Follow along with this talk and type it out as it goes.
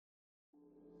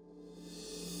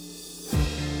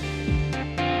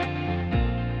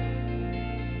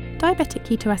Diabetic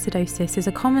ketoacidosis is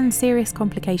a common serious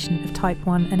complication of type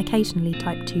 1 and occasionally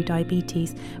type 2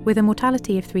 diabetes, with a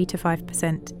mortality of 3 to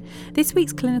 5%. This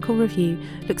week's clinical review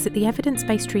looks at the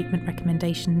evidence-based treatment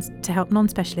recommendations to help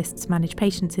non-specialists manage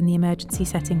patients in the emergency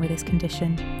setting with this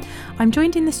condition. I'm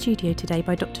joined in the studio today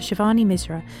by Dr. Shivani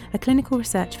Misra, a clinical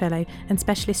research fellow and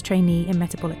specialist trainee in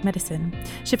metabolic medicine.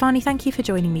 Shivani, thank you for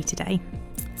joining me today.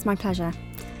 It's my pleasure.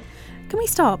 Can we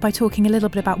start by talking a little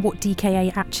bit about what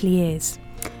DKA actually is?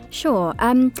 Sure.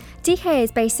 DKA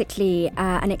is basically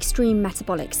an extreme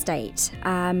metabolic state,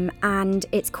 and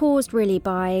it's caused really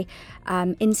by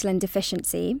insulin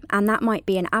deficiency, and that might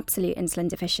be an absolute insulin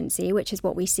deficiency, which is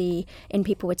what we see in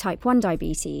people with type 1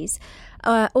 diabetes,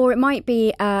 or it might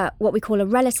be what we call a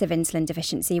relative insulin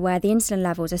deficiency, where the insulin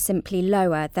levels are simply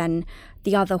lower than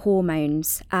the other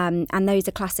hormones, and those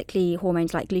are classically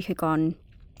hormones like glucagon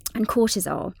and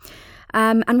cortisol.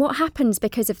 And what happens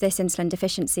because of this insulin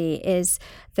deficiency is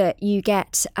that you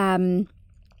get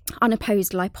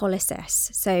unopposed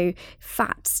lipolysis. So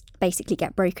fats basically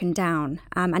get broken down,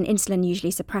 and insulin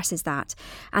usually suppresses that.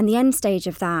 And the end stage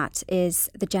of that is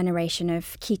the generation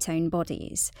of ketone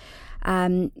bodies.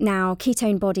 Now,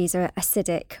 ketone bodies are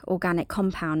acidic organic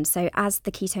compounds. So as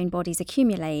the ketone bodies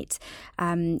accumulate,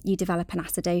 you develop an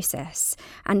acidosis.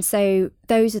 And so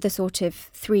those are the sort of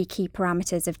three key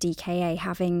parameters of DKA,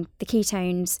 having the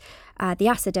ketones, the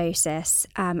acidosis,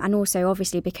 and also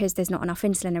obviously because there's not enough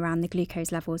insulin around, the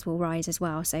glucose levels will rise as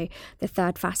well. So the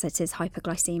third facet is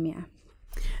hyperglycemia.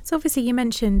 So obviously you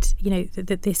mentioned,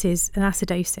 that this is an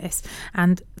acidosis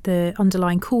and the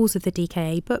underlying cause of the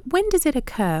DKA, but when does it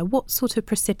occur? What sort of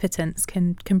precipitants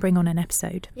can bring on an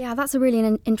episode? Yeah, that's a really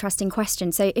interesting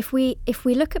question. So if we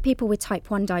look at people with type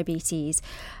 1 diabetes,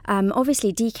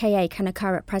 obviously DKA can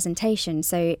occur at presentation.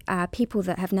 So people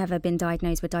that have never been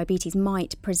diagnosed with diabetes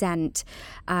might present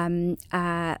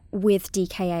with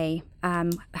DKA,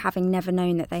 having never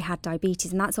known that they had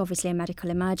diabetes, and that's obviously a medical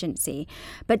emergency.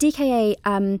 But DKA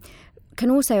can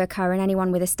also occur in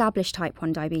anyone with established type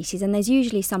 1 diabetes, and there's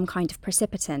usually some kind of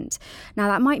precipitant. Now,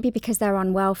 that might be because they're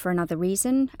unwell for another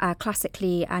reason,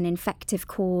 classically an infective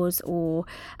cause or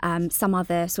some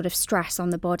other sort of stress on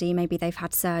the body. Maybe they've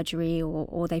had surgery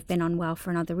or they've been unwell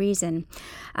for another reason.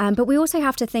 But we also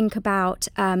have to think about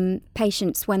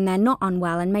patients when they're not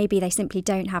unwell and maybe they simply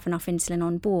don't have enough insulin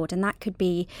on board, and that could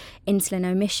be insulin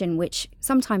omission, which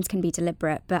sometimes can be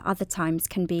deliberate, but other times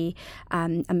can be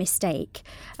a mistake.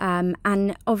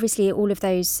 And obviously all of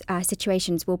those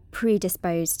situations will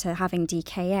predispose to having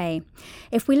DKA.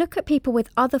 If we look at people with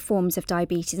other forms of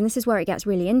diabetes, and this is where it gets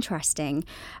really interesting,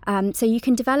 so you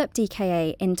can develop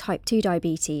DKA in type 2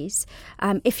 diabetes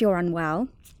if you're unwell.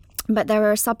 But there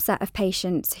are a subset of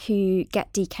patients who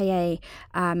get DKA,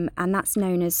 and that's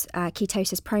known as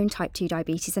ketosis-prone type 2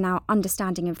 diabetes, and our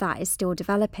understanding of that is still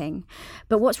developing.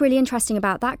 But what's really interesting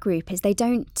about that group is they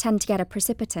don't tend to get a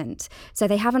precipitant, so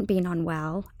they haven't been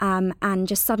unwell, and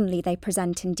just suddenly they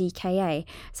present in DKA.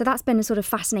 So that's been a sort of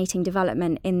fascinating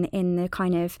development in the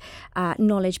kind of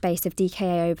knowledge base of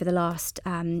DKA over the last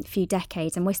few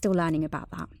decades, and we're still learning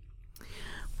about that.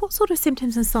 What sort of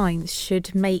symptoms and signs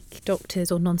should make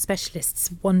doctors or non-specialists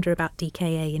wonder about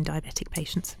DKA in diabetic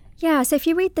patients? Yeah, so if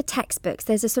you read the textbooks,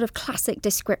 there's a sort of classic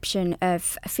description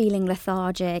of feeling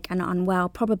lethargic and unwell,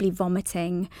 probably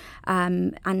vomiting,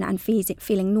 and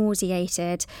feeling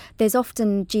nauseated. There's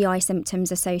often GI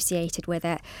symptoms associated with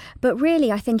it. But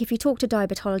really, I think if you talk to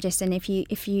diabetologists and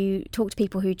if you talk to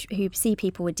people who see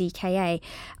people with DKA,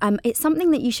 it's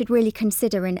something that you should really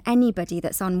consider in anybody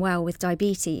that's unwell with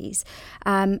diabetes.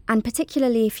 And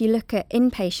particularly if you look at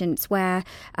inpatients where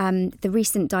the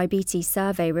recent diabetes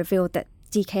survey revealed that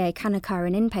DKA can occur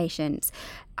in inpatients,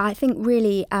 I think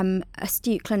really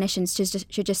astute clinicians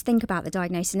should just think about the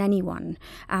diagnosis in anyone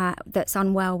that's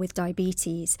unwell with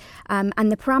diabetes.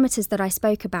 And the parameters that I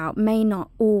spoke about may not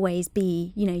always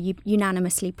be,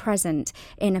 unanimously present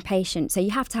in a patient. So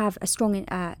you have to have a strong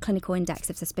clinical index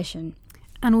of suspicion.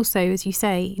 And also, as you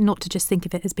say, not to just think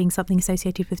of it as being something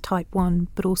associated with type 1,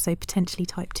 but also potentially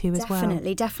type 2 as well.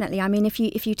 Definitely. I mean, if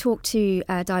you talk to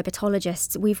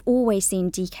diabetologists, we've always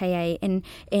seen DKA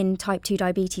in type 2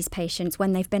 diabetes patients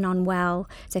when they've been unwell.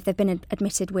 So if they've been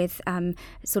admitted with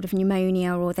sort of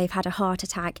pneumonia or they've had a heart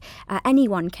attack,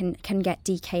 anyone can get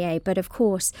DKA. But of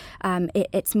course,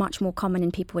 it's much more common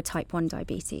in people with type 1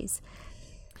 diabetes.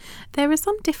 There are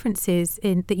some differences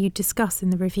that you discuss in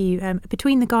the review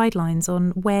between the guidelines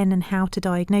on when and how to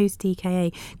diagnose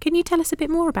DKA. Can you tell us a bit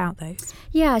more about those?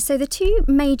 Yeah, so the two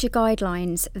major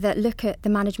guidelines that look at the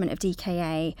management of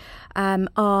DKA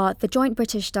are the Joint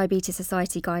British Diabetes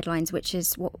Society guidelines, which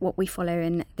is what we follow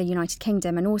in the United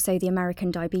Kingdom, and also the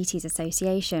American Diabetes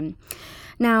Association.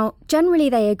 Now, generally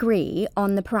they agree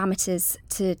on the parameters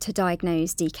to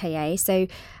diagnose DKA, so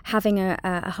having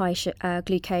a high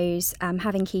glucose,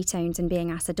 having ketones and being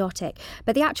acidotic,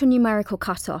 but the actual numerical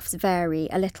cutoffs vary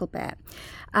a little bit.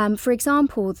 For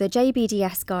example, the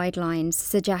JBDS guidelines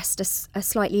suggest a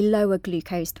slightly lower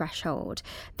glucose threshold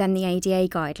than the ADA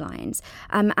guidelines.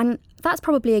 And that's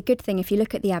probably a good thing if you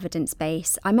look at the evidence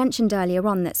base. I mentioned earlier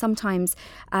on that sometimes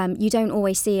you don't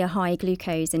always see a high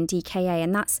glucose in DKA,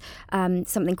 and that's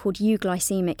something called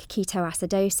euglycemic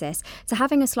ketoacidosis. So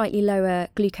having a slightly lower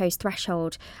glucose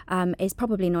threshold is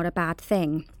probably not a bad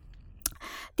thing.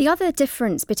 The other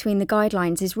difference between the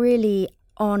guidelines is really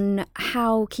on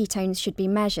how ketones should be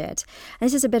measured. And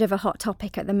this is a bit of a hot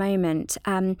topic at the moment.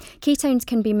 Ketones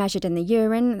can be measured in the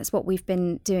urine. That's what we've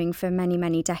been doing for many,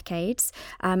 many decades.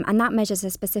 And that measures a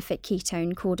specific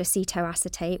ketone called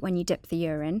acetoacetate when you dip the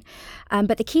urine.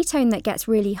 But the ketone that gets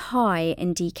really high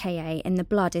in DKA in the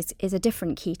blood is a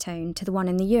different ketone to the one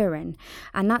in the urine.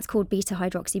 And that's called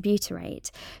beta-hydroxybutyrate.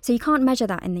 So you can't measure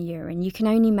that in the urine. You can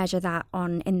only measure that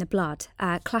in the blood,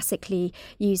 classically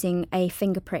using a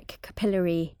finger prick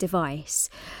capillary device.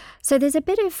 So there's a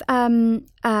bit of,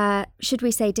 should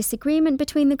we say, disagreement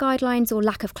between the guidelines or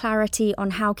lack of clarity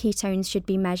on how ketones should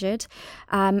be measured.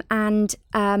 And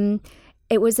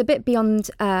it was a bit beyond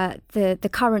the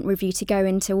current review to go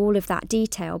into all of that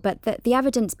detail, but the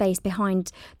evidence base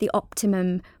behind the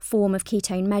optimum form of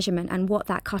ketone measurement and what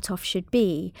that cutoff should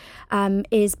be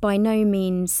is by no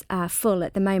means full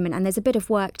at the moment. And there's a bit of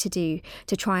work to do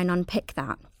to try and unpick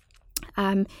that.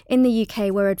 In the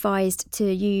UK, we're advised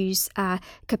to use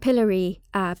capillary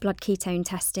blood ketone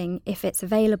testing if it's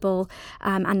available,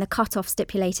 and the cutoff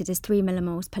stipulated is 3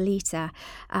 millimoles per litre.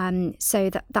 So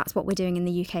that's what we're doing in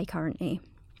the UK currently.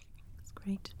 That's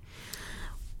great.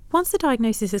 Once the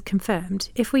diagnosis is confirmed,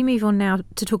 if we move on now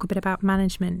to talk a bit about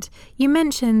management, you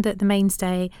mentioned that the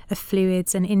mainstay of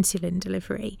fluids and insulin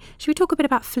delivery. Should we talk a bit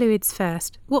about fluids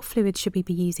first? What fluids should we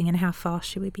be using and how fast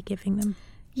should we be giving them?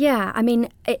 Yeah, I mean,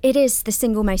 it is the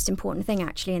single most important thing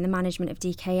actually in the management of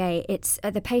DKA. It's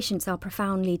the patients are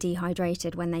profoundly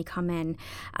dehydrated when they come in,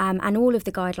 and all of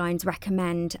the guidelines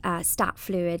recommend stat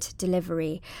fluid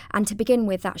delivery. And to begin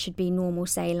with, that should be normal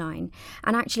saline.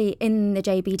 And actually, in the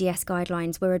JBDS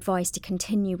guidelines, we're advised to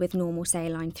continue with normal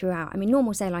saline throughout. I mean,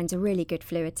 normal saline's a really good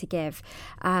fluid to give,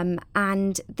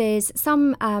 and there's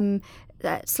some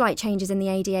slight changes in the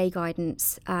ADA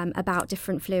guidance about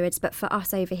different fluids, but for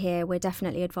us over here, we're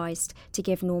definitely advised to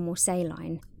give normal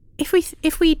saline. If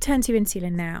we turn to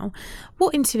insulin now,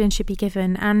 what insulin should be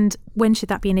given and when should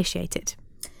that be initiated?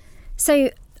 So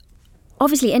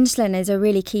obviously insulin is a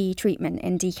really key treatment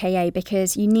in DKA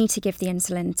because you need to give the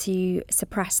insulin to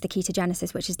suppress the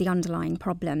ketogenesis, which is the underlying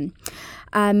problem.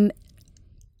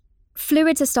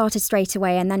 Fluids are started straight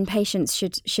away, and then patients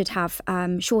should have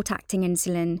short-acting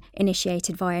insulin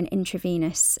initiated via an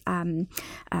intravenous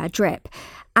drip.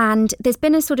 And there's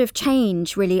been a sort of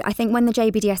change, really. I think when the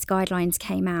JBDS guidelines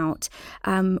came out,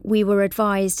 we were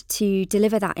advised to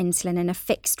deliver that insulin in a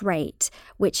fixed rate,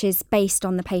 which is based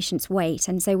on the patient's weight.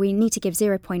 And so we need to give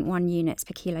 0.1 units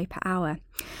per kilo per hour.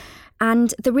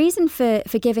 And the reason for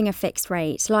giving a fixed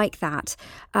rate like that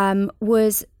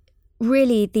was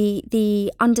really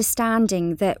the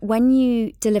understanding that when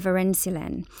you deliver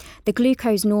insulin, the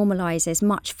glucose normalizes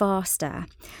much faster,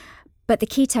 but the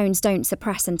ketones don't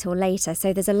suppress until later.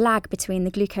 So there's a lag between the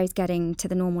glucose getting to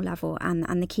the normal level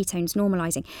and the ketones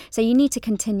normalizing. So you need to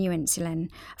continue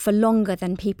insulin for longer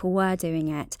than people were doing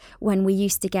it when we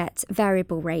used to get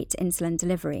variable rate insulin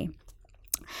delivery.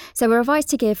 So we're advised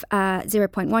to give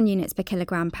 0.1 units per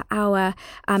kilogram per hour,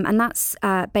 and that's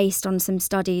based on some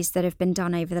studies that have been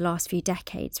done over the last few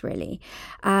decades, really.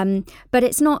 But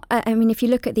it's not, I mean, if you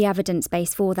look at the evidence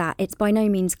base for that, it's by no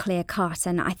means clear cut,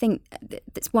 and I think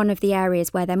it's one of the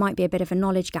areas where there might be a bit of a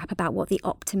knowledge gap about what the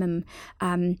optimum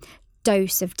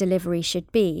dose of delivery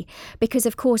should be, because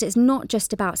of course it's not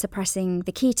just about suppressing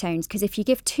the ketones, because if you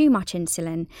give too much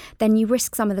insulin then you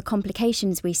risk some of the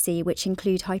complications we see, which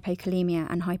include hypokalemia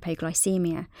and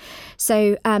hypoglycemia.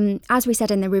 So as we said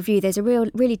in the review, there's a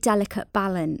really delicate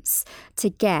balance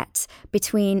to get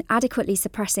between adequately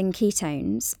suppressing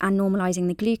ketones and normalizing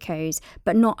the glucose,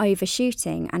 but not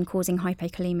overshooting and causing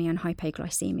hypokalemia and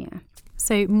hypoglycemia.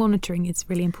 So monitoring is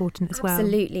really important as well.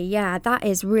 Absolutely, yeah, that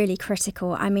is really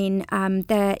critical. I mean,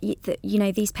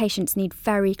 these patients need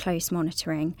very close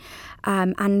monitoring,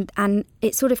 and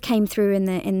it sort of came through in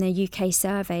the UK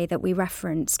survey that we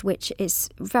referenced, which is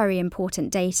very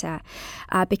important data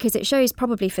because it shows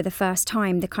probably for the first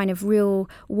time the kind of real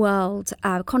world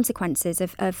consequences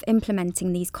of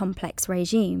implementing these complex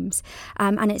regimes,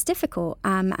 and it's difficult.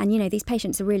 And these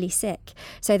patients are really sick,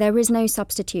 so there is no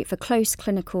substitute for close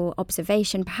clinical observation,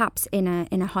 perhaps in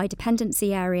a high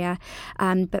dependency area,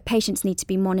 but patients need to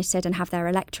be monitored and have their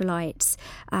electrolytes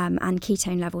and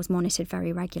ketone levels monitored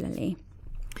very regularly.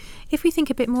 If we think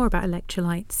a bit more about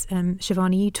electrolytes,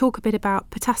 Shivani, you talk a bit about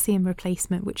potassium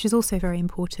replacement, which is also very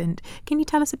important. Can you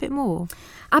tell us a bit more?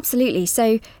 Absolutely.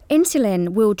 So insulin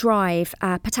will drive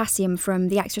potassium from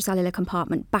the extracellular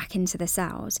compartment back into the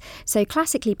cells. So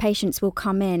classically, patients will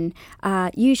come in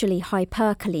usually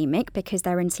hyperkalemic because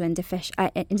they're insulin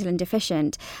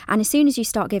deficient. And as soon as you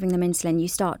start giving them insulin, you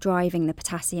start driving the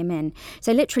potassium in.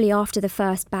 So literally after the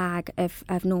first bag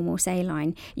of normal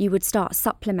saline, you would start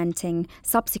supplementing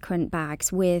subsequent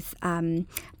bags with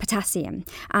potassium,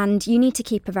 and you need to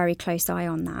keep a very close eye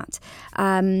on that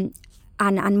and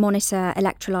monitor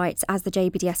electrolytes, as the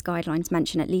JBDS guidelines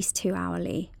mention, at least 2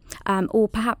 hourly, or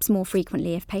perhaps more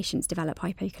frequently if patients develop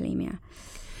hypokalemia.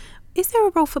 Is there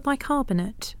a role for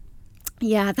bicarbonate?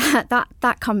 Yeah,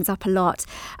 that comes up a lot.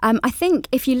 I think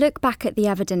if you look back at the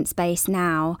evidence base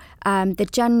now, the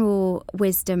general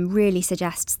wisdom really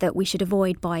suggests that we should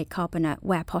avoid bicarbonate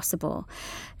where possible.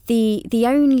 The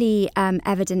only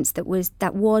evidence that was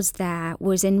there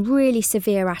was in really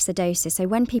severe acidosis. So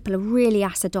when people are really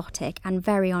acidotic and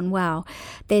very unwell,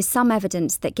 there's some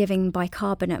evidence that giving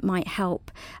bicarbonate might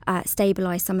help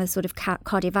stabilise some of the sort of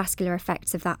cardiovascular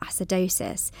effects of that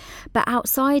acidosis. But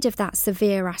outside of that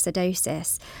severe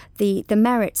acidosis, the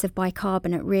merits of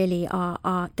bicarbonate really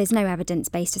are there's no evidence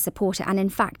base to support it, and in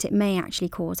fact it may actually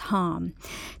cause harm.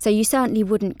 So you certainly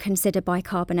wouldn't consider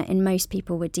bicarbonate in most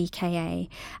people with DKA.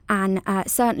 And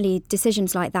certainly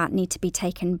decisions like that need to be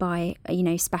taken by,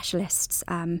 specialists.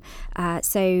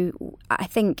 So I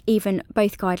think even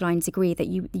both guidelines agree that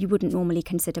you wouldn't normally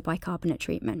consider bicarbonate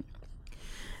treatment.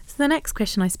 So the next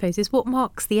question, I suppose, is what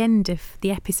marks the end of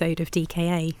the episode of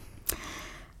DKA?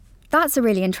 That's a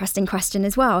really interesting question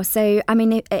as well. So, I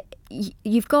mean,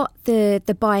 you've got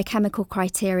the biochemical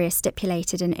criteria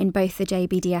stipulated in both the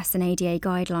JBDS and ADA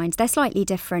guidelines. They're slightly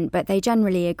different, but they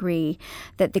generally agree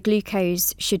that the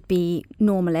glucose should be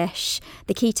normalish,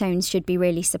 the ketones should be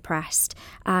really suppressed,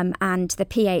 and the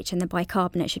pH and the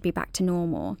bicarbonate should be back to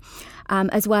normal,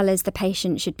 as well as the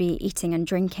patient should be eating and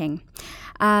drinking.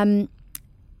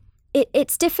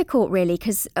 It's difficult, really,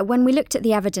 because when we looked at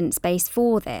the evidence base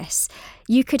for this,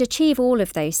 you could achieve all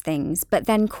of those things, but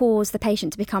then cause the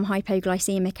patient to become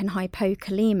hypoglycemic and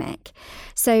hypokalemic.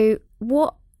 So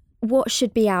what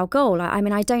should be our goal? I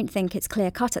mean, I don't think it's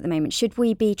clear-cut at the moment. Should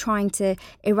we be trying to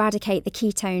eradicate the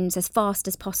ketones as fast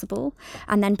as possible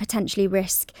and then potentially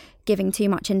risk giving too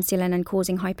much insulin and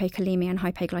causing hypokalemia and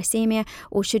hypoglycemia?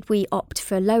 Or should we opt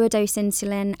for lower dose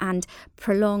insulin and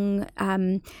prolong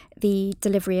the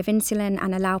delivery of insulin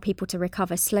and allow people to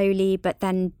recover slowly, but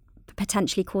then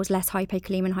potentially cause less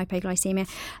hypokalemia and hypoglycemia?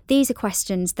 These are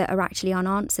questions that are actually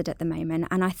unanswered at the moment,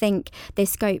 and I think there's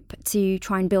scope to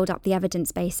try and build up the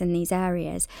evidence base in these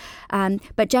areas.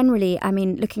 But generally, I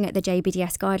mean, looking at the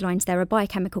JBDS guidelines, there are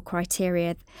biochemical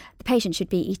criteria. The patient should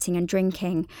be eating and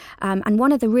drinking. And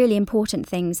one of the really important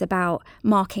things about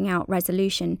marking out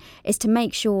resolution is to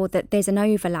make sure that there's an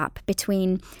overlap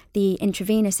between the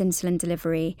intravenous insulin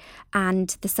delivery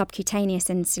and the subcutaneous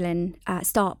insulin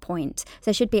start point. So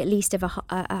there should be at least of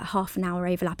a half an hour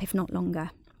overlap, if not longer.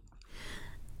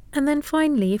 And then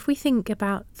finally, if we think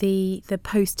about the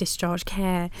post-discharge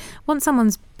care, once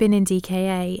someone's been in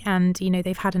DKA and,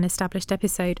 they've had an established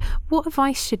episode, what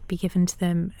advice should be given to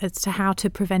them as to how to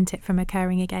prevent it from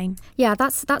occurring again? Yeah,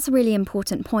 that's a really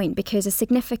important point, because a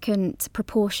significant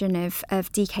proportion of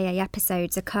DKA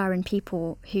episodes occur in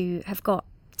people who have got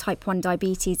type 1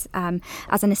 diabetes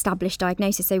as an established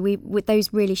diagnosis. So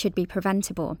those really should be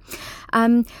preventable.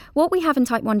 What we have in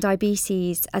type 1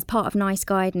 diabetes as part of NICE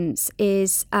guidance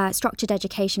is structured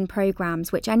education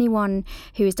programs, which anyone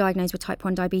who is diagnosed with type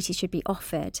 1 diabetes should be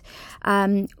offered.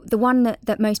 The one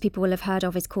that most people will have heard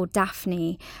of is called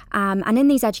DAPHNE. And in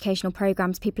these educational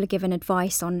programs, people are given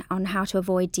advice on how to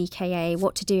avoid DKA,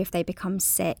 what to do if they become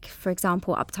sick, for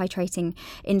example, up titrating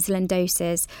insulin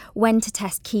doses, when to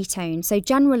test ketones. So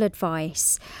general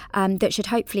advice that should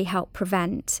hopefully help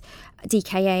prevent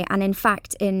DKA, and in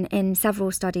fact in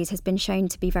several studies has been shown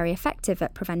to be very effective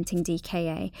at preventing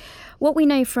DKA. What we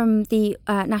know from the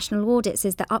national audits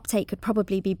is that uptake could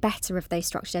probably be better of those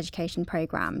structured education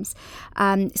programmes.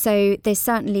 So there's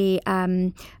certainly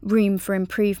room for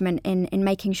improvement in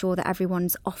making sure that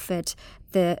everyone's offered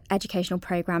the educational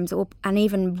programmes and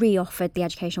even re-offered the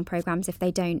educational programmes if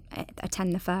they don't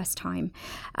attend the first time.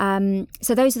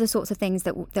 So those are the sorts of things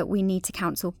that we need to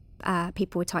counsel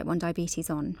people with type 1 diabetes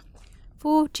on.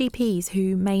 For GPs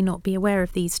who may not be aware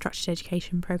of these structured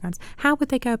education programmes, how would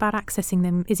they go about accessing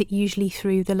them? Is it usually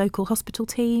through the local hospital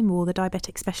team or the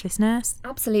diabetic specialist nurse?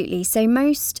 Absolutely. So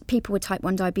most people with type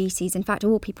 1 diabetes, in fact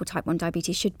all people with type 1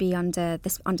 diabetes, should be under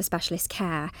specialist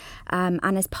care.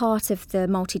 And as part of the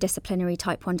multidisciplinary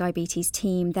type 1 diabetes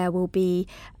team, there will be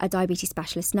a diabetes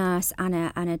specialist nurse and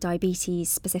a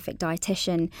diabetes-specific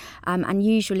dietitian. And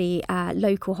usually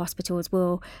local hospitals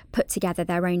will put together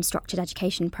their own structured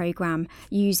education programme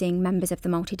using members of the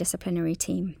multidisciplinary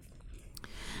team.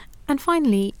 And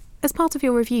finally, as part of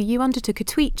your review, you undertook a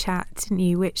tweet chat, didn't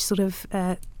you, which sort of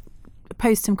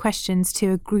posed some questions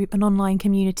to an online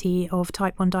community of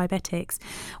type 1 diabetics.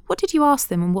 What did you ask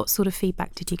them and what sort of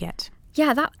feedback did you get?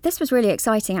 Yeah, this was really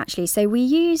exciting, actually. So we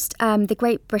used the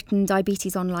Great Britain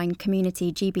Diabetes Online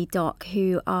Community, GB-Doc,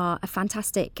 who are a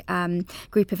fantastic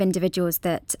group of individuals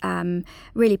that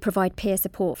really provide peer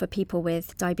support for people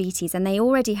with diabetes. And they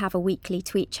already have a weekly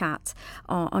tweet chat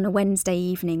on a Wednesday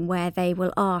evening where they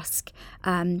will ask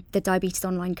the Diabetes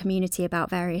Online community about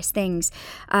various things.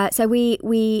 So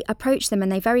we approached them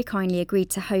and they very kindly agreed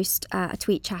to host a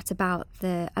tweet chat about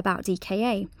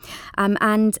DKA.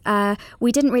 And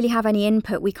we didn't really have any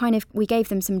input. We gave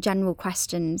them some general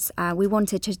questions. We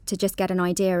wanted to just get an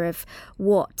idea of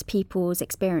what people's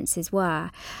experiences were.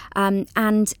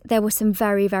 And there were some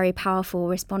very, very powerful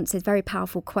responses, very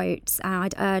powerful quotes.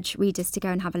 I'd urge readers to go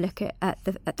and have a look at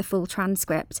the full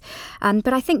transcript.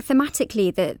 But I think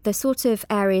thematically the sort of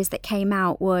areas that came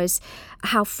out was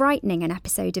how frightening an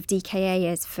episode of DKA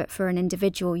is for an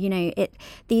individual. You know,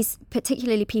 these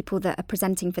particularly people that are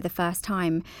presenting for the first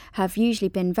time have usually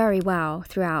been very well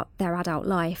throughout their adult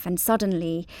life and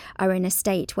suddenly are in a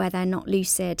state where they're not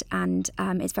lucid, and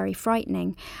it's very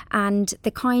frightening. And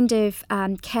the kind of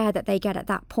care that they get at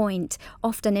that point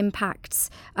often impacts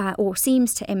or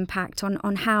seems to impact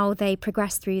on how they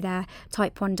progress through their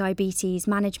type 1 diabetes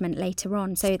management later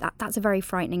on. So that's a very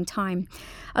frightening time.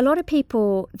 A lot of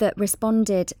people that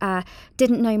responded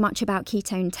didn't know much about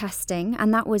ketone testing,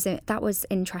 and that was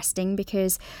interesting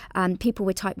because people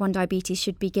with type 1 diabetes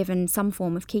should be given some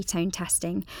form of ketone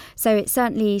testing. So it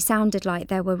certainly sounded like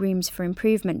there were rooms for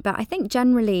improvement. But I think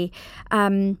generally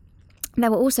there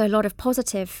were also a lot of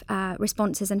positive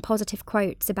responses and positive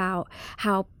quotes about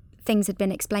how things had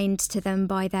been explained to them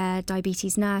by their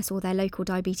diabetes nurse or their local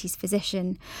diabetes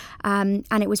physician. And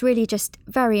it was really just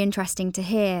very interesting to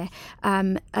hear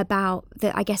about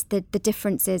the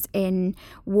differences in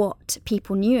what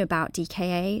people knew about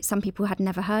DKA. Some people had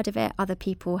never heard of it, other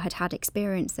people had had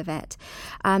experience of it.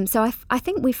 So I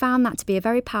think we found that to be a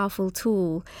very powerful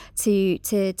tool to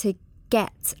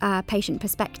get patient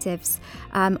perspectives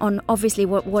on obviously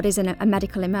what is a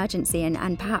medical emergency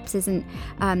and perhaps isn't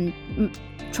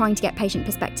trying to get patient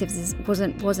perspectives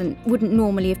wouldn't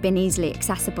normally have been easily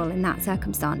accessible in that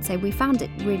circumstance. So we found it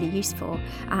really useful,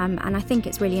 and I think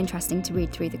it's really interesting to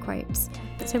read through the quotes.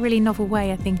 It's a really novel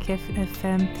way, I think, of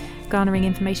garnering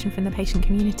information from the patient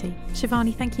community.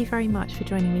 Shivani, thank you very much for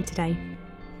joining me today.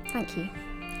 Thank you.